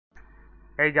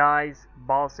Hey guys,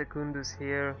 Balsecundus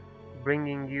here,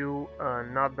 bringing you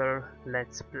another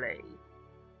Let's Play.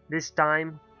 This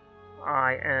time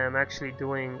I am actually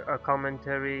doing a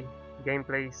commentary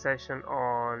gameplay session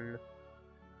on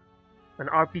an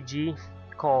RPG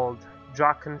called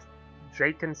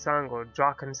Drakensang or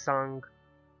Drakensang,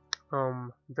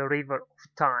 The River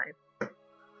of Time.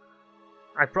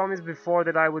 I promised before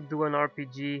that I would do an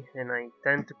RPG and I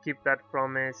tend to keep that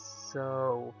promise,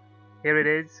 so here it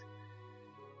is.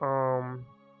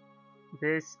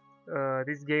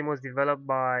 This game was developed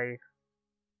by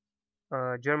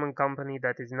a German company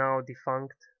that is now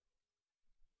defunct.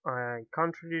 I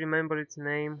can't really remember its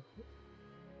name.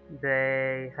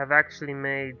 They have actually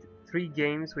made 3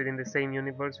 games within the same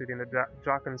universe, within the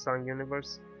Drakensang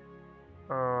universe.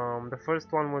 The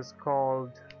first one was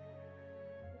called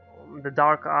The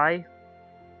Dark Eye,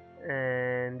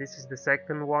 and this is the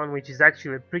second one, which is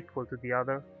actually a prequel to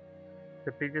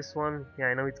the previous one. Yeah,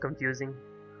 I know it's confusing.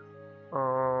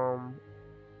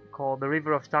 Called The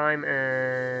River of Time,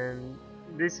 and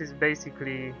this is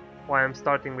basically why I'm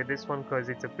starting with this one, because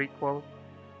it's a prequel,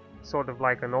 sort of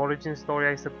like an origin story,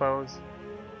 I suppose.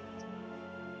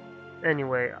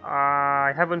 Anyway,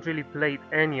 I haven't really played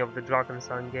any of the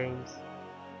Drakensang games.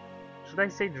 Should I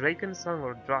say Drakensang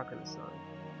or Drakensang?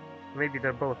 Maybe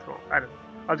they're both wrong. I don't know.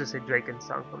 I'll just say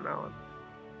Drakensang from now on.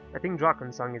 I think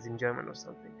Drakensang is in German or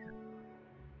something.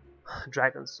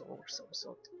 Dragon Soul or some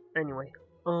sort. Anyway,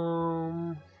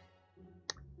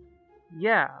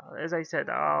 yeah, as I said,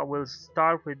 we'll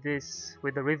start with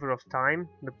The River of Time,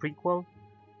 the prequel,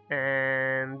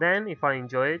 and then if I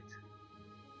enjoy it,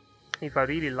 if I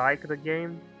really like the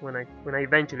game, when I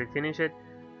eventually finish it,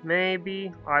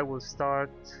 maybe I will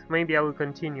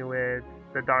continue with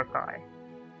The Dark Eye.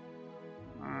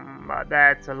 But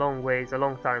that's a long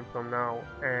time from now,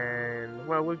 and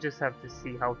well, we'll just have to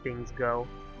see how things go.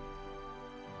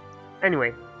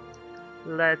 Anyway,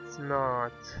 let's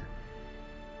not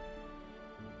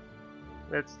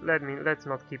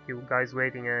keep you guys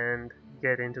waiting and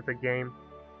get into the game.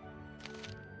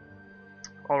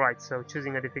 Alright, so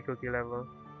choosing a difficulty level.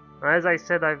 As I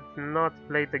said, I've not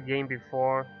played the game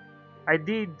before. I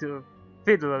did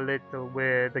fiddle a little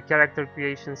with the character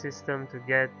creation system to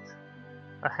get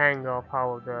a hang of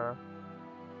how the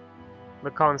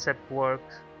concept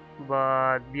works,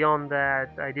 but beyond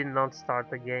that I did not start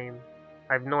the game.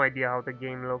 I have no idea how the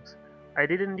game looks. I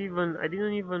didn't even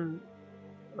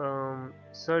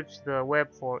search the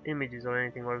web for images or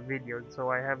anything or videos, so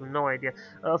I have no idea.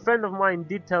 A friend of mine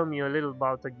did tell me a little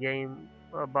about the game,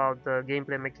 about the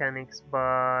gameplay mechanics,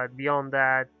 but beyond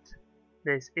that,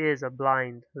 this is a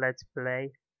blind Let's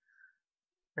Play,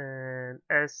 and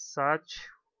as such,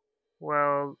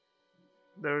 well,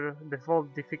 the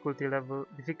default difficulty level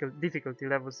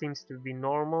seems to be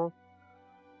normal.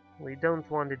 We don't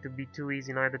want it to be too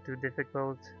easy, neither too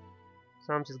difficult,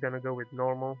 so I'm just gonna go with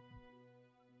normal.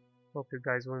 Hope you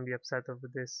guys won't be upset over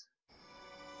this.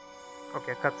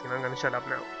 Okay, cutscene, I'm gonna shut up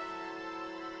now.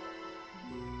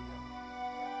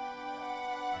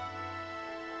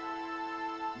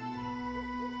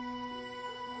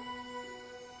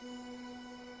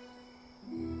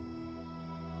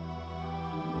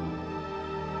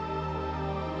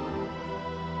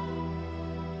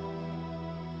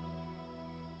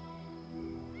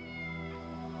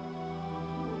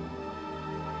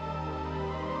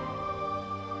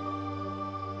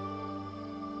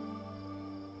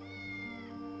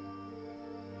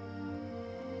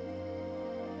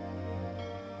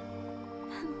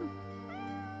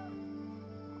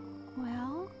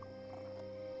 Well?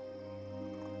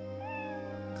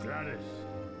 Gladys,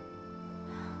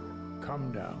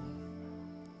 come down.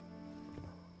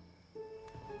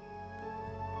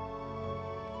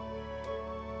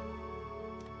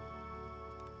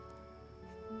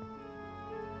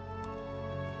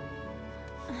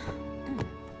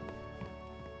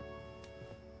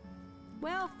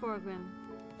 Well, Forgrim,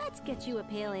 let's get you a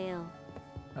pale ale.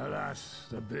 Alas,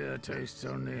 the beer tastes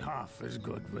only half as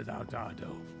good without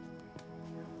Ardo.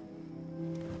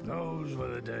 Those were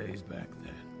the days back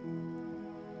then.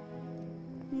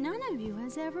 None of you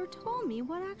has ever told me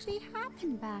what actually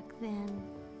happened back then.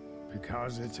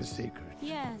 Because it's a secret.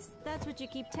 Yes, that's what you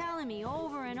keep telling me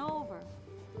over and over.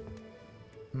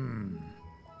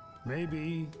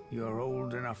 Maybe you're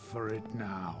old enough for it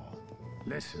now.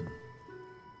 Listen.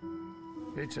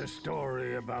 It's a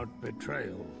story about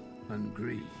betrayal and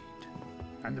greed,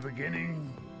 and the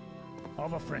beginning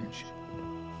of a friendship.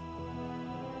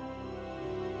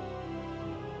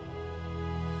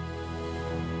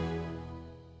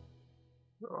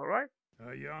 Alright.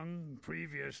 A young,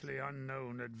 previously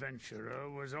unknown adventurer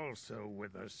was also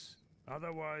with us,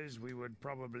 Otherwise, we would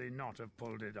probably not have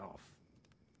pulled it off.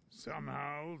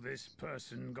 Somehow, this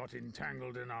person got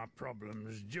entangled in our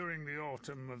problems during the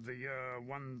autumn of the year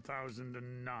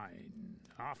 1009,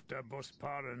 after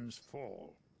Busparen's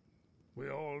fall. We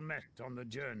all met on the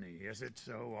journey, as it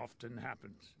so often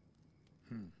happens.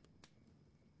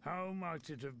 How might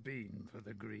it have been for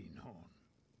the Greenhorn?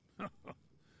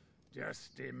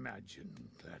 Just imagine,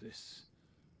 Gladys.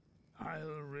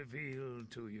 I'll reveal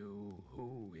to you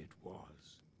who it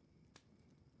was.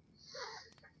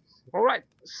 Alright,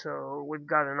 so we've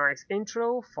got a nice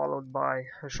intro, followed by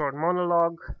a short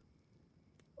monologue.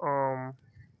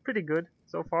 Pretty good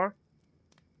so far.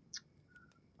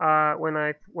 When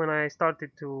I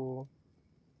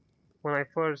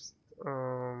first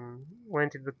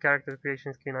went to the character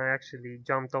creation screen, I actually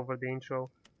jumped over the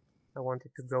intro. I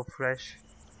wanted to go fresh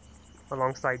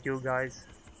alongside you guys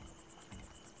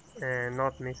and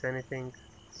not miss anything.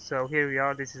 So here we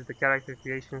are, this is the character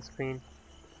creation screen,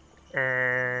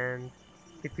 and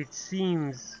if it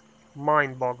seems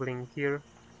mind-boggling here,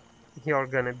 you're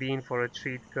gonna be in for a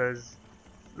treat, because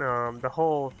the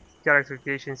whole character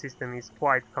creation system is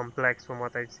quite complex from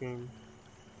what I've seen.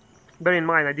 Bear in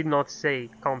mind, I did not say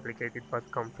complicated, but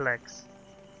complex.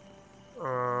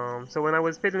 So when I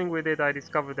was fiddling with it, I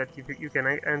discovered that you can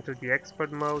enter the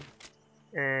expert mode,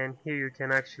 and here you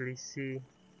can actually see.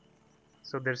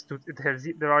 So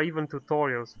there are even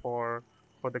tutorials for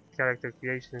the character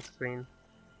creation screen,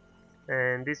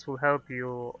 and this will help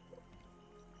you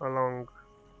along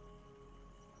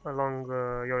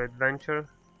your adventure.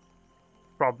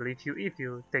 Probably if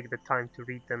you take the time to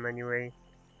read them anyway,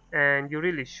 and you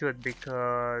really should,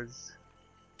 because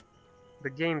the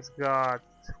game's got,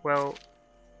 well,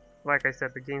 like I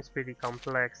said, the game's pretty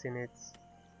complex in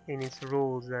its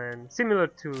rules, and similar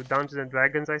to Dungeons and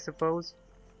Dragons, I suppose,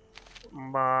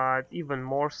 but even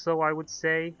more so, I would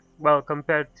say. Well,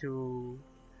 compared to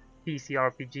PC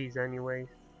RPGs anyway.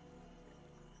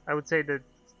 I would say that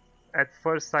at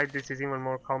first sight this is even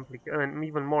more complicated and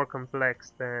even more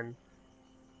complex than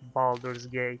Baldur's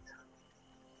Gate.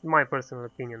 My personal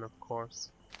opinion, of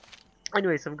course.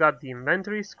 Anyways, I've got the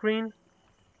inventory screen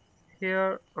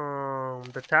here,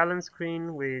 the talent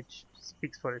screen, which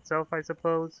speaks for itself, I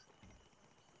suppose.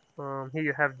 Here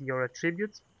you have your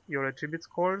attribute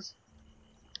scores,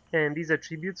 and these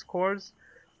attribute scores,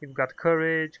 you've got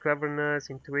courage, cleverness,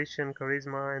 intuition,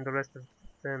 charisma, and the rest of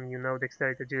them, you know,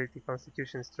 dexterity, agility,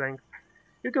 constitution, strength.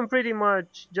 You can pretty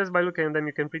much, just by looking at them,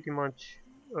 you can pretty much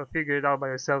figure it out by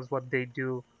yourselves what they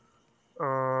do.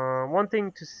 One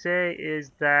thing to say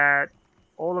is that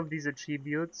all of these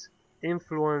attributes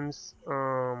influence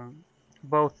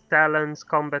both talents,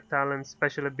 combat talents,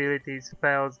 special abilities,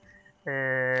 spells,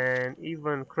 and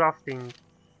even crafting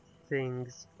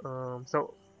things.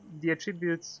 So the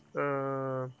attributes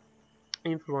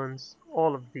influence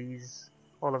all of these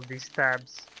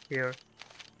tabs here,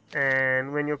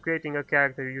 and when you're creating a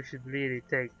character, you should really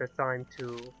take the time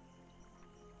to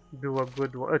do a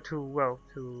good one,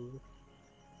 to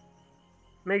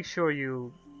make sure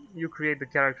you create the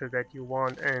character that you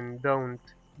want and don't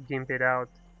gimp it out,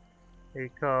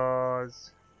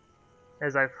 because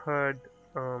as I've heard,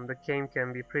 the game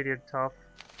can be pretty tough.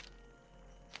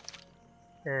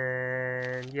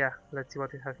 And yeah, let's see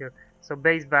what we have here. So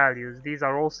base values, these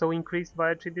are also increased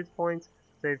by attribute points.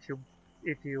 So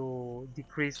if you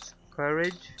decrease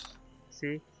courage,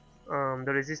 see,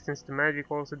 the resistance to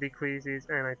magic also decreases,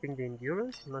 and I think the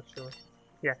endurance, I'm not sure.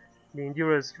 Yeah, the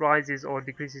endurance rises or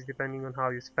decreases depending on how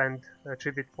you spend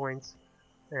attribute points,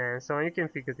 and so you can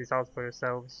figure this out for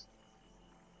yourselves.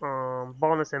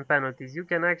 Bonus and penalties, you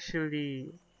can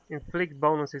actually inflict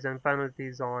bonuses and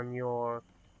penalties on your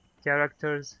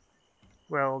characters,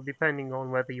 well, depending on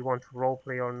whether you want to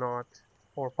roleplay or not,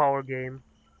 or power game,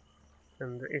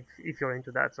 and if you're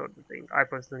into that sort of thing. I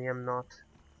personally am not,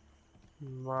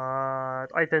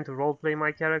 but I tend to roleplay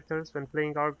my characters when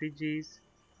playing RPGs.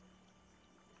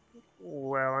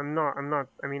 Well, I'm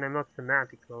not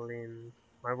fanatical in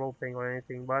my roleplaying or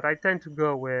anything, but I tend to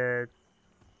go with,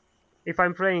 if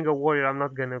I'm playing a warrior, I'm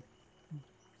not gonna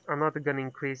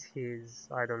increase his,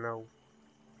 I don't know,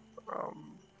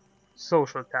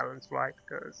 social talents, right?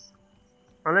 Because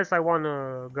unless I want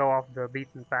to go off the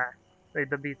beaten path,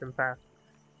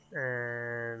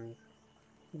 and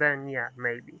then yeah,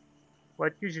 maybe.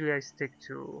 But usually I stick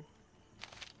to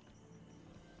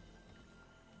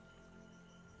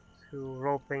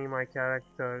role-playing my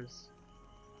characters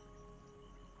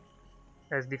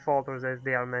as defaulters, as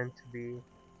they are meant to be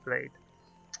played.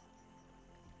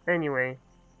 Anyway,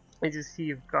 as you see,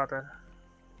 you've got a,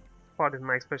 pardon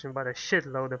my expression, but a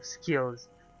shitload of skills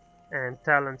And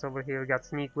talents over here, got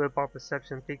sneak, willpower,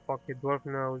 perception, pickpocket, dwarf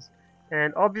nose,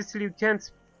 and obviously you can't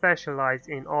specialize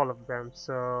in all of them,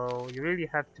 so you really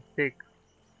have to pick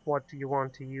what you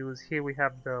want to use. Here we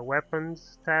have the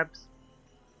weapons tabs.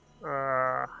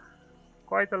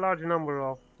 Quite a large number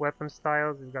of weapon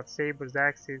styles. We've got sabers,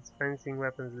 axes, fencing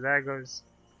weapons, daggers,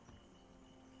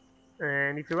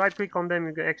 and if you right click on them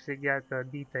you can actually get a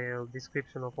detailed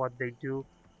description of what they do,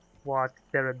 what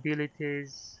their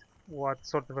abilities, what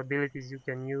sort of abilities you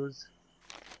can use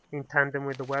in tandem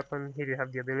with the weapon. Here you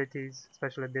have the abilities,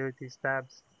 special abilities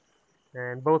tabs,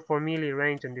 and both for melee,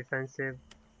 range, and defensive.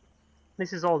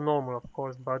 This is all normal, of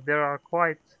course, but there are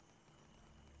quite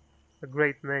a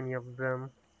great many of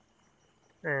them,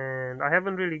 and I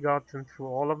haven't really gotten through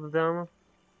all of them,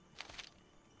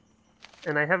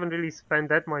 and I haven't really spent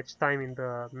that much time in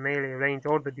the melee, range,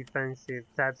 or the defensive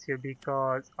tabs here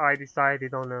because I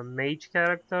decided on a mage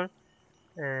character,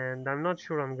 and I'm not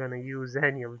sure I'm gonna use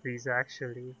any of these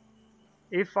actually.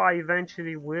 If I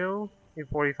eventually will,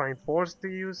 or if I'm forced to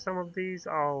use some of these,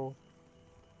 I'll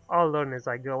learn as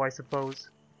I go, I suppose.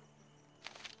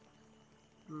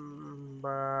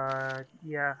 But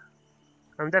yeah,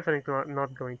 I'm definitely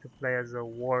not going to play as a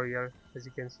warrior, as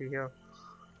you can see here,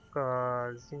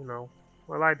 because, you know,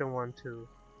 well, I don't want to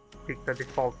pick the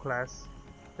default class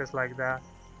just like that.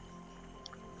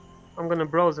 I'm gonna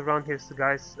browse around here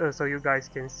so you guys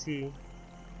can see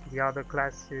the other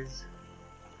classes.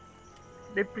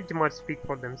 They pretty much speak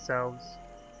for themselves.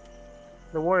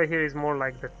 The warrior here is more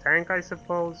like the tank, I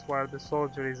suppose, while the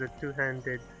soldier is a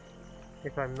two-handed,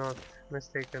 if I'm not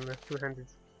mistaken, a two-handed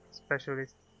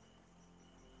specialist.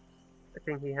 I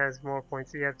think he has more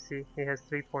points. You have to see, he has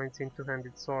 3 points in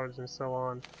two-handed swords and so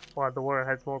on, while the warrior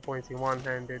has more points in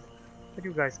one-handed. But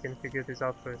you guys can figure this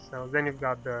out for yourselves. Then you've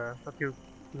got a few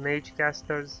mage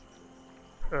casters,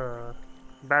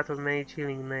 battle mage,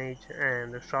 healing mage,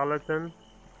 and a charlatan.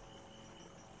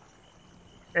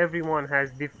 Everyone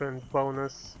has different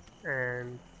bonus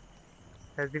and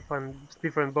has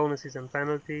different bonuses and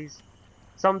penalties.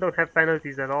 Some don't have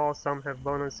penalties at all, some have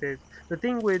bonuses. The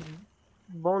thing with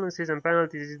bonuses and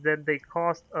penalties is that they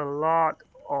cost a lot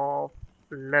of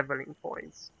leveling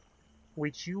points,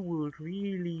 which you will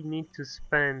really need to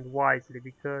spend wisely,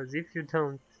 because if you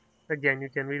don't, again, you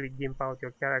can really gimp out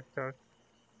your character.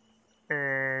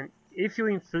 And if you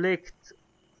inflict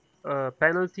a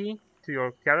penalty to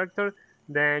your character,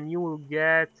 then you will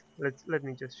get, let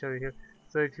me just show you here.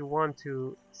 So if you want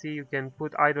to see, you can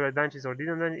put either advantages or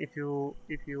disadvantages.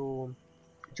 If you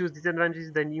choose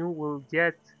disadvantages, then you will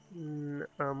get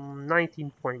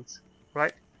 19 points,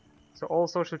 right? So all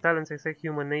social talents except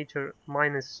human nature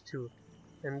 -2,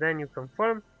 and then you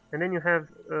confirm, and then you have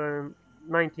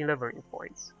 19 leveling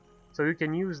points. So you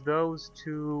can use those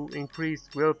to increase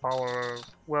willpower,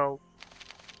 well,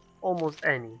 almost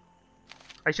any.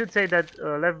 I should say that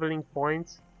leveling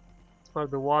points are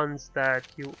the ones that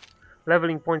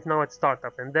leveling points now at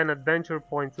startup, and then adventure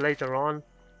points later on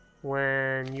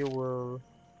when you will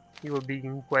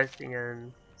begin questing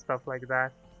and stuff like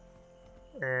that.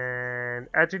 And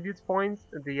attributes points,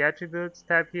 the attributes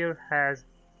tab here has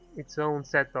its own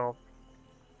set of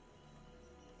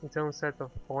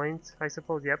points, I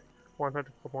suppose. Yep,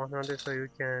 100 for 100, so you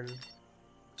can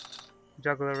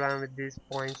juggle around with these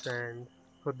points and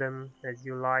put them as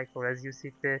you like or as you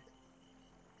see fit.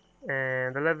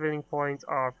 And the leveling points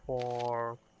are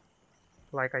for,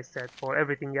 like I said, for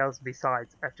everything else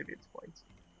besides attributes points,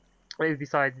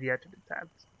 besides the attribute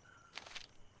tabs.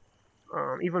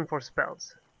 Even for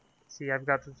spells. See, I've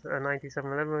got a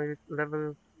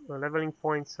 97 leveling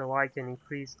points, so I can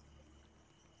increase.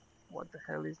 What the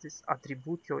hell is this?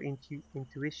 Attributio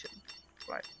intuition.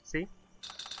 Right, see?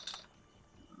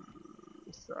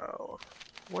 So,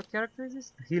 what character is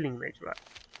this? Healing mage, right?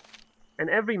 And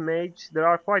every mage, there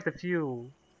are quite a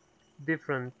few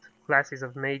different classes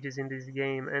of mages in this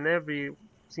game, and every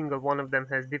single one of them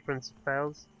has different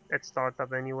spells at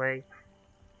startup anyway.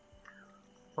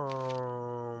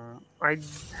 I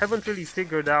haven't really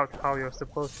figured out how you're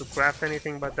supposed to craft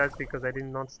anything, but that's because I did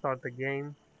not start the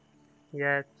game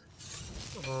yet.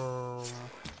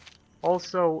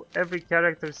 Also, every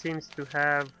character seems to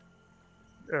have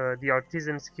the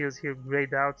artisan skills here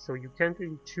grayed out, so you can't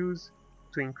really choose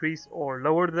to increase or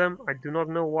lower them. I do not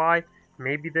know why.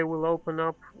 Maybe they will open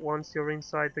up once you're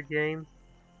inside the game,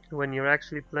 when you're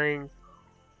actually playing,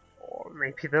 or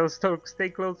maybe they'll stay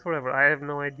closed forever. I have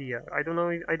no idea. I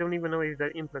don't even know if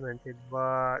they're implemented,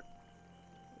 but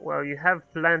well, you have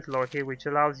plant lore here, which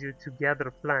allows you to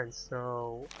gather plants.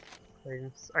 So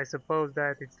I suppose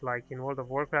that it's like in World of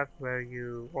Warcraft,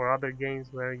 or other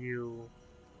games where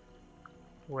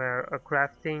a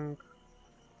crafting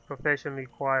profession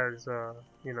requires,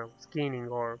 you know, skinning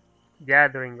or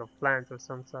gathering of plants or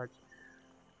some such.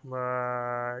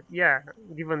 But yeah,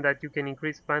 given that you can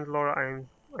increase plant lore,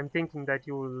 I'm thinking that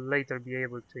you will later be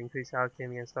able to increase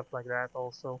alchemy and stuff like that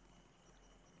also,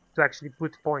 to actually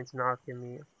put points in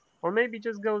alchemy, or maybe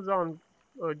just goes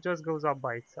up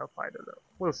by itself. I don't know.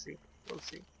 We'll see. We'll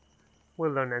see.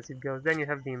 We'll learn as it goes. Then you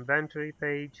have the inventory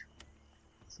page.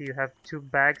 So you have 2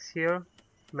 bags here,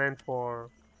 meant for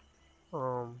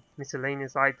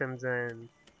miscellaneous items and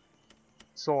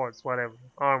swords, whatever,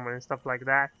 armor and stuff like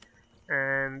that.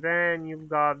 And then you've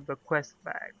got the quest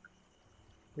bag,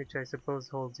 which I suppose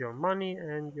holds your money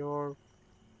and your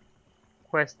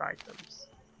quest items.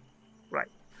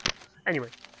 Right.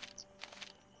 Anyway,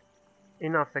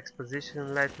 enough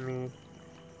exposition. Let me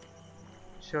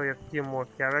show you a few more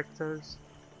characters.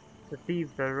 The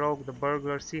thief, the rogue, the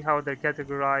burglar. See how they're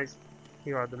categorized.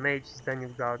 Here are the mages, then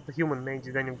you've got the human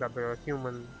mages, then you've got the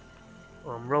human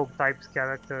rogue types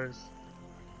characters.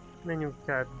 Then you've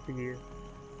got the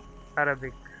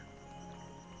Arabic.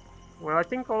 Well, I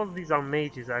think all of these are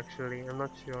mages actually, I'm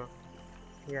not sure.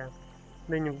 Yeah.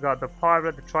 Then you've got the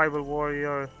pirate, the tribal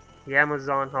warrior, the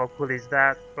Amazon. How cool is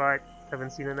that, right?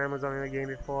 Haven't seen an Amazon in a game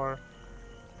before.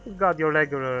 You've got your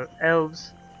regular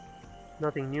elves.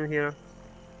 Nothing new here.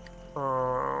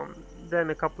 Then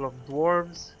a couple of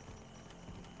dwarves.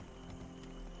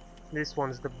 This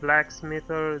one's the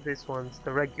blacksmither, this one's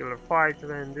the regular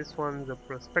fighter, and this one's the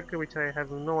prospector, which I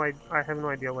have no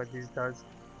idea what this does.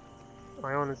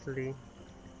 I honestly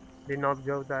did not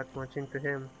go that much into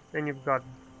him. Then you've got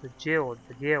the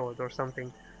geode or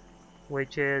something,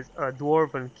 which is a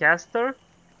dwarven caster.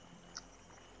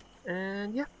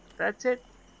 And yeah, that's it.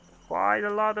 Quite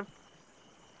a lot of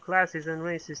classes and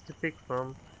races to pick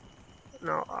from.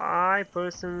 Now, I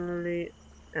personally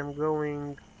am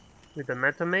going with the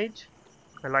meta mage.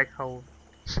 I like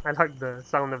the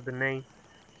sound of the name,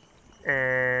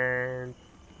 and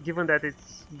given that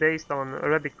it's based on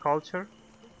Arabic culture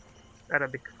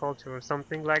or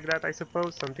something like that, I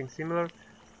suppose, something similar.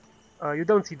 You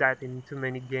don't see that in too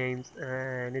many games,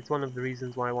 and it's one of the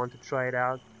reasons why I want to try it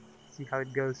out, see how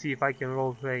it goes, see if I can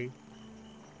roleplay.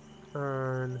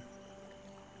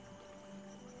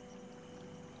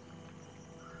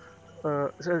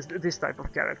 So it's this type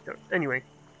of character. Anyway,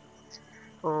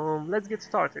 let's get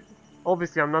started.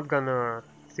 Obviously, I'm not gonna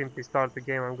simply start the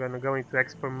game. I'm gonna go into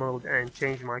expert mode and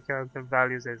change my character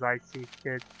values as I see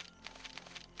fit.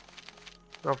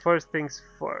 Now, first things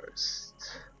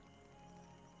first.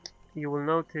 You will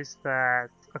notice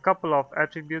that a couple of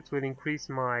attributes will increase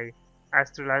my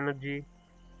astral energy,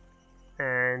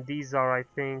 and these are, I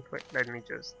think, wait, let me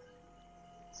just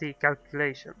see,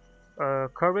 calculation.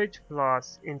 Courage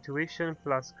plus intuition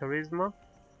plus charisma,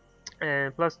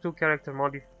 and plus 2 character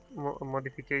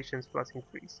modifications plus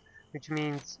increase, which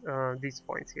means these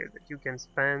points here that you can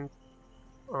spend,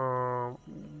 the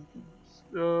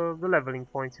leveling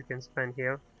points you can spend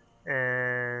here,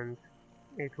 and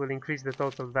it will increase the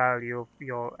total value of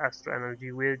your astral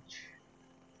energy, which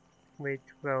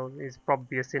well is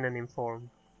probably a synonym for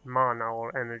mana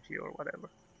or energy or whatever.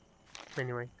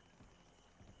 Anyway,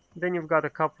 then you've got a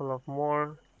couple of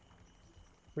more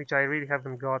which I really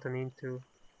haven't gotten into.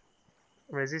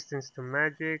 Resistance to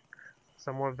magic,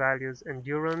 some more values.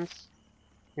 Endurance.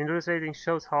 Endurance rating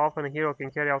shows how often a hero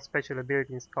can carry out special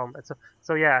abilities in combat.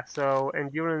 So yeah, so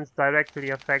endurance directly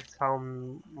affects how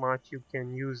much you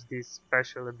can use these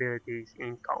special abilities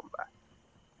in combat.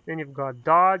 Then you've got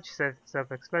dodge,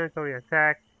 self-explanatory,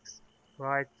 attacks,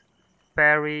 right?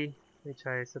 Parry, which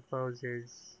I suppose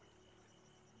is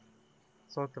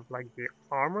sort of like the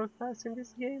armor class in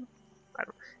this game. I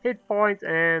don't know. Hit point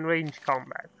and range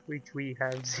combat, which we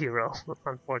have 0,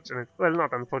 unfortunately. Well,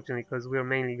 not unfortunately, because we're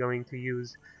mainly going to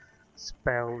use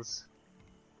spells.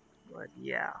 But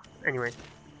yeah. Anyway,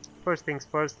 first things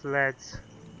first, let's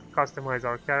customize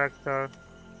our character.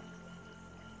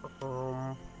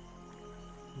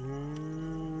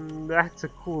 That's a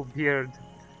cool beard.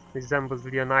 Resembles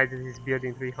Leonidas' beard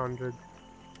in 300.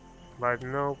 But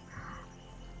nope.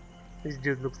 This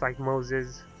dude looks like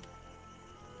Moses.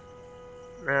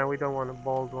 Nah, we don't want a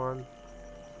bald one.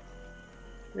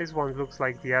 This one looks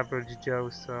like the average Joe,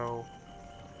 so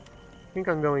I think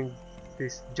I'm going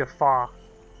this Jafar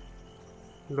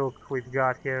look we've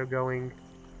got here going.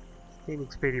 He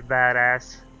looks pretty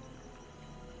badass.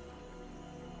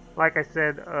 Like I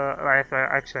said,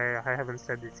 actually I haven't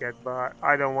said this yet, but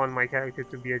I don't want my character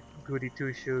to be a goody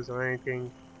two-shoes or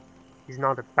anything. He's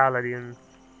not a paladin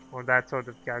or that sort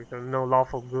of character. No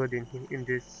lawful good in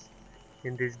this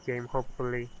game,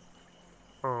 hopefully.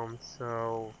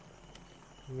 So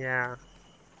yeah,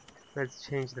 Let's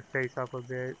change the face up a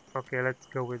bit. Okay, let's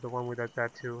go with the one with that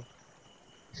tattoo.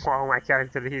 Wow, my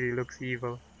character really looks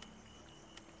evil.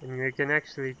 And you can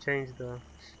actually change the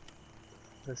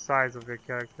size of your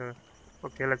character.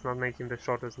 Okay, let's not make him the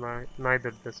shortest,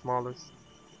 neither the smallest.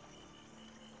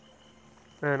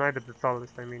 Neither the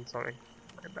tallest, I mean, sorry.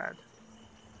 My bad.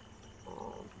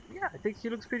 Yeah, I think he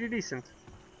looks pretty decent.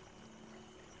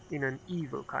 In an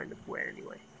evil kind of way,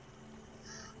 anyway.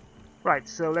 Right,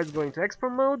 so let's go into expert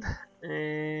mode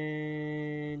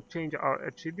and change our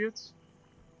attributes.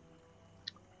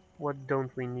 What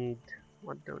don't we need?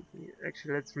 What don't we need?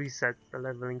 Actually, let's reset the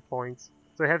leveling points.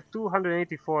 So I have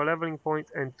 284 leveling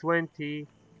points and 20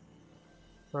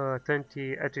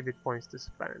 attribute points to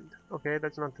spend. Okay,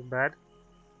 that's not too bad.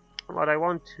 What I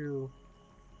want to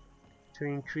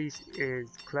increase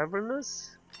is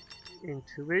cleverness,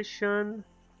 intuition,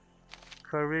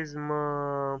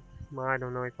 charisma. I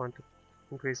don't know if I want to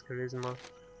increase charisma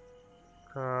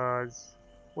because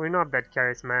we're not that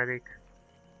charismatic.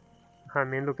 I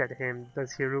mean, look at him.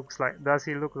 Does he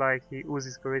look like he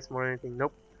oozes charisma or anything?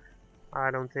 Nope.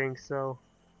 I don't think so.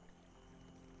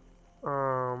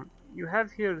 You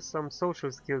have here some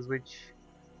social skills which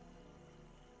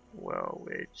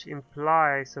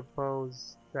imply, I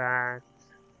suppose, that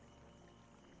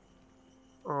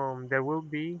there will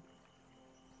be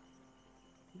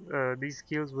these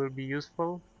skills will be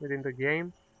useful within the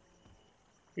game.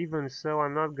 Even so,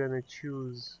 I'm not gonna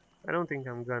choose. I don't think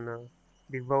I'm gonna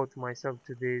devote myself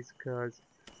to this, because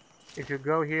if you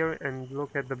go here and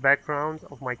look at the background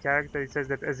of my character, it says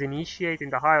that as initiate in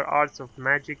the higher arts of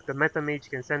magic, the meta mage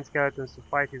can send skeletons to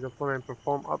fight his opponent and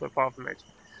perform other powerful magic.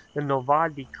 The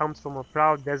Novaldi comes from a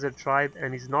proud desert tribe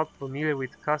and is not familiar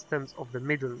with customs of the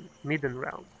Midden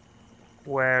realm,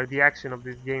 where the action of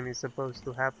this game is supposed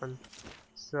to happen.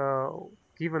 So,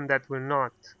 given that we're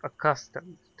not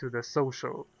accustomed to the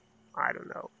social, I don't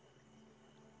know,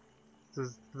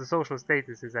 the social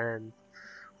statuses and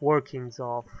workings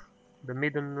of the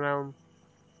Midden realm,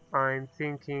 I'm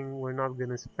thinking we're not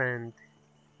gonna spend,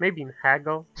 maybe in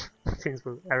haggle, since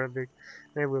we're Arabic,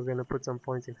 maybe we're gonna put some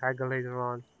points in haggle later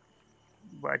on.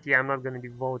 But yeah, I'm not gonna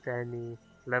devote any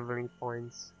leveling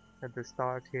points at the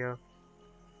start here.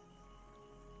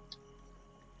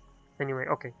 Anyway,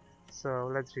 okay, so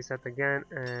let's reset again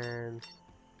and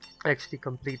actually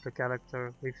complete the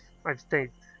character. I've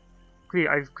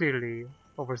clearly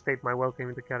overstayed my welcome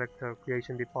in the character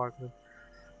creation department,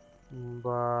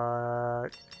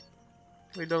 but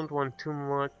we don't want too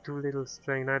little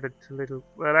strength, neither too little.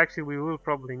 Well, actually, we will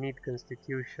probably need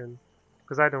constitution,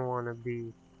 because I don't want to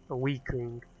be a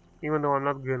weakling, even though I'm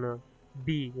not gonna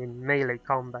be in melee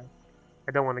combat.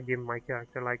 I don't want to give my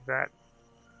character like that.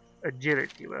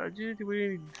 Agility, well, agility we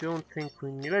really don't think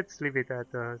we need. Let's leave it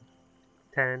at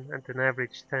 10, at an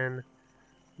average 10.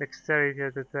 Dexterity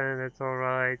at a 10, that's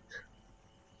alright.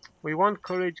 We want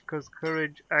courage because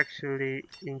courage actually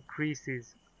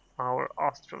increases our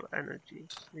astral energy,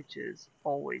 which is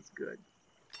always good.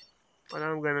 But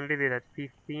I'm gonna leave it at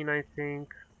 15, I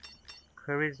think.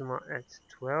 Charisma at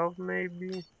 12,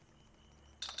 maybe?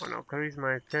 Oh no,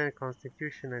 charisma at 10,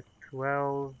 constitution at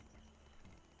 12.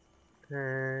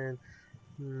 And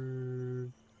I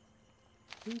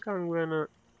think I'm gonna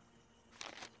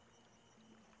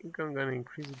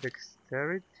increase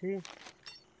dexterity. I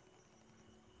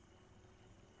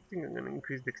think I'm gonna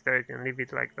increase dexterity and leave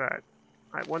it like that.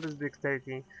 What is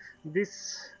dexterity? The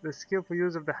skill for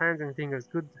use of the hands and fingers.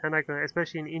 Good hand-eye,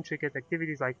 especially in intricate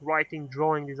activities like writing,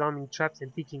 drawing, disarming traps,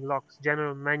 and picking locks.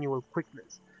 General manual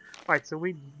quickness. Right, so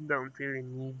we don't really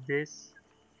need this.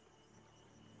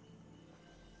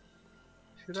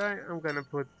 Should I? I'm gonna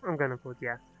put,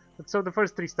 yeah. So the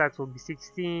first 3 stats will be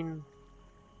 16,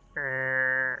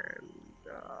 and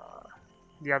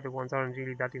the other ones aren't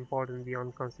really that important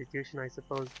beyond constitution, I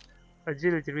suppose.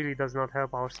 Agility really does not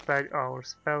help our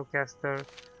spellcaster,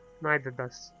 neither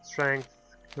does strength.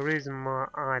 Charisma,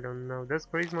 I don't know. Does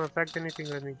charisma affect anything?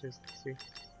 Let me just see.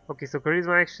 Okay, so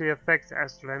charisma actually affects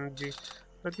astral energy,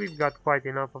 but we've got quite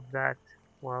enough of that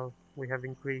while we have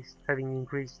having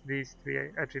increased these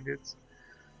 3 attributes.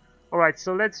 Alright,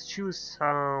 so let's choose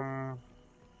some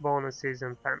bonuses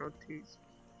and penalties.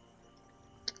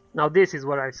 Now this is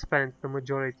where I spent the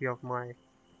majority of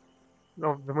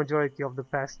the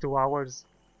past 2 hours,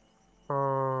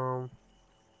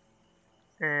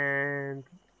 and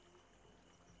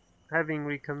having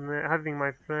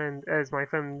my friend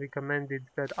recommended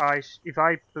that if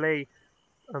I play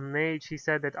a mage, he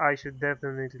said that I should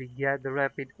definitely get the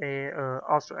rapid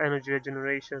astral energy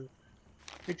regeneration,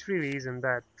 which really isn't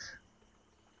that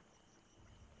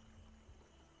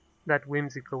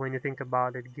whimsical when you think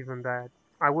about it, given that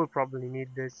I will probably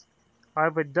need this.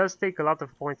 However, it does take a lot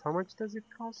of points. How much does it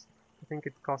cost? I think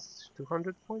it costs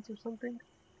 200 points or something.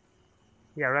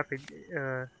 Yeah, rapid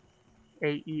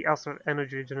AE, also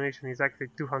energy regeneration, is actually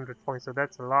 200 points, so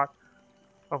that's a lot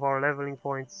of our leveling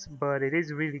points. But it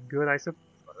is really good, I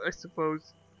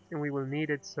suppose, and we will need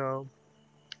it. So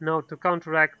now to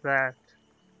counteract that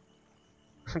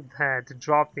that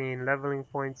drop in leveling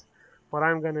points, what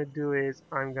I'm gonna do is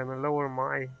I'm gonna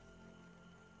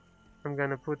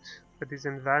put a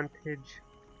disadvantage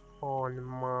on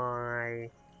my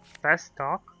fast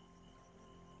talk,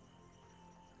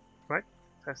 right?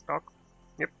 Fast talk.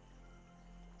 Yep.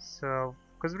 So,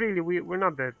 because really we're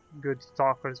not that good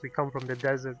talkers. We come from the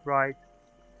desert, right?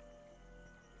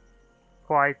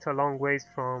 Quite a long ways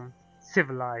from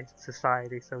civilized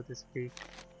society, so to speak.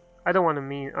 I don't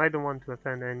want to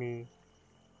offend any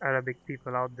Arabic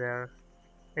people out there,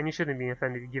 and you shouldn't be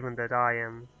offended given that I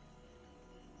am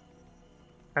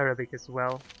Arabic as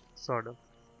well, sort of.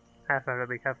 Half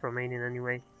Arabic, half Romanian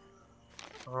anyway.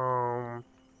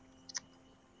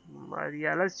 But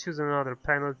yeah, let's choose another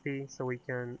penalty so we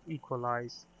can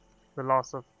equalize the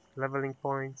loss of leveling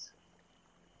points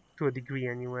to a degree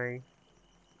anyway.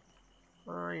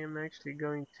 I am actually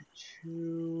going to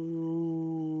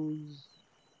choose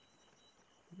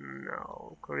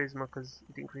no charisma because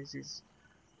it increases.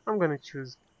 I'm gonna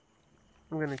choose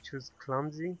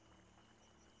clumsy.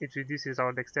 It reduces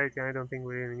our dexterity. I don't think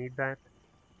we really need that.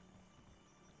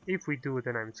 If we do,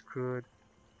 then I'm screwed.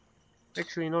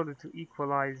 Actually, in order to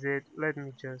equalize it, let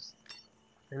me just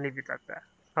leave it at that.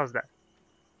 How's that?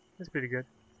 That's pretty good.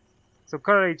 So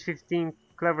courage 15,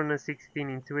 cleverness 16,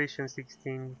 intuition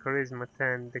 16, charisma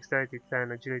 10, dexterity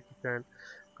 10, agility 10,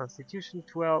 constitution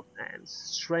 12, and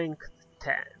strength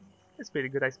 10. That's pretty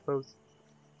good, I suppose.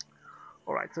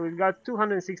 Alright, so we've got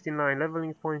 269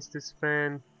 leveling points to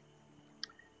spend,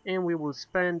 and we will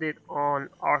spend it on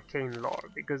arcane lore,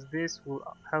 because this will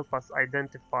help us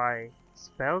identify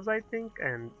spells, I think,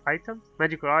 and items,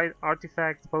 magical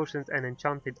artifacts, potions, and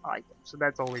enchanted items. So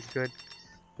that's always good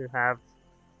to have.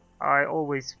 I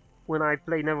always, when I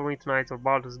play Neverwinter Nights or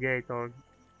Baldur's Gate or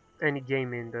any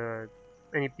game in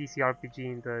any PC RPG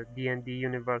in the D&D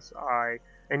universe,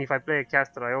 and if I play a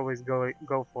caster, I always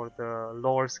go for the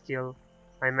lore skill.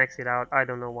 I max it out. I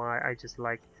don't know why. I just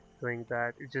like doing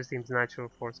that. It just seems natural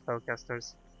for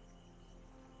spellcasters.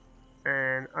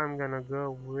 And I'm gonna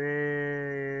go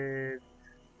with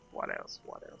what else?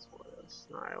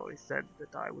 I always said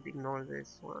that I would ignore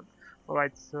this one.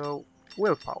 Alright, so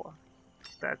willpower.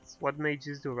 That's what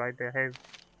mages do, right? They have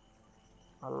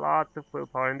a lot of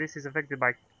willpower, and this is affected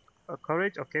by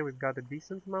courage. Okay, we've got a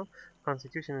decent amount.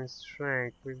 Constitution and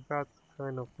strength. We've got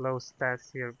kind of low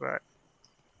stats here, but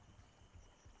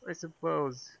I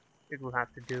suppose it will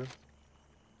have to do.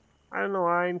 I don't know,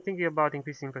 I'm thinking about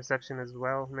increasing perception as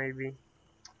well, maybe.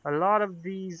 A lot of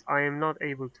these I am not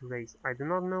able to raise. I do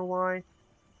not know why.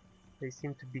 They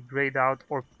seem to be grayed out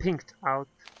or pinked out,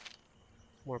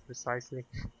 more precisely.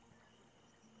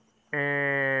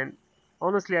 And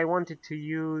honestly, I wanted to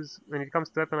use, when it comes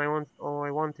to weapon, I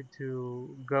wanted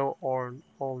to go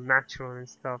all natural and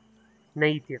stuff.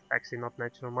 Native, actually, not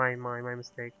natural. My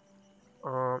mistake.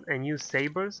 And use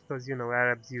sabers, because you know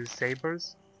Arabs use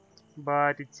sabers.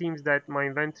 But it seems that my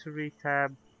inventory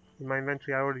tab, in my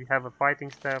inventory, I already have a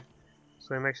fighting staff,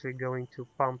 so I'm actually going to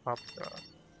pump up the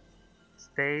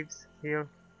staves here.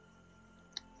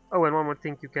 Oh, and one more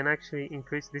thing, you can actually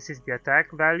increase, this is the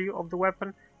attack value of the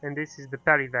weapon, and this is the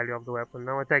parry value of the weapon.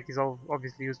 Now attack is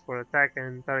obviously used for attack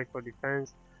and parry for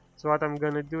defense. So what I'm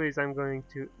gonna do is I'm going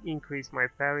to increase my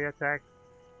parry attack.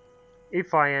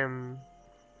 If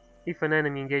an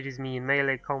enemy engages me in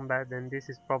melee combat, then this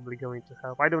is probably going to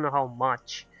help. I don't know how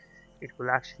much it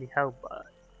will actually help, but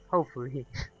hopefully,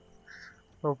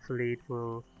 hopefully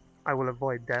I will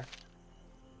avoid death.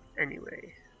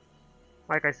 Anyway,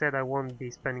 like I said, I won't be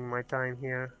spending my time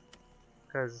here,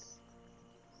 because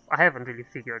I haven't really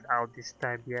figured out this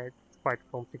tab yet. It's quite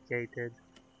complicated.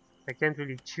 I can't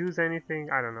really choose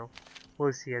anything, I don't know.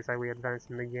 We'll see as we advance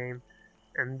in the game.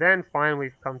 And then finally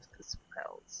we've come to the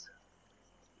spells.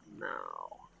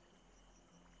 Now,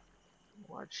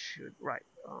 what should, right,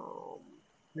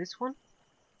 this one?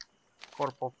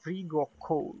 Corpo Frigo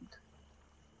Cold.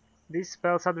 This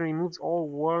spell suddenly removes all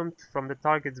warmth from the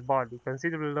target's body,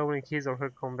 considerably lowering his or her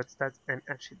combat stats and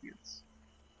attributes.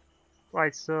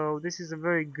 Right, so this is a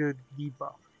very good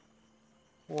debuff.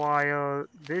 While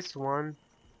this one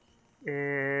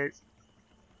is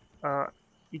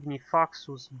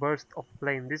Ignifaxus Burst of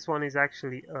Flame. This one is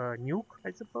actually a nuke,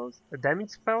 I suppose, a damage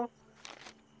spell.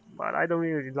 But I don't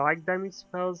really like damage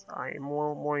spells. I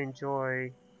more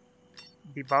enjoy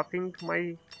debuffing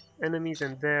my enemies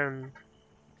and then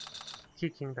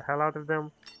kicking the hell out of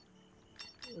them.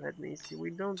 Let me see, we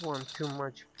don't want too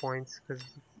much points because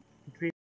it really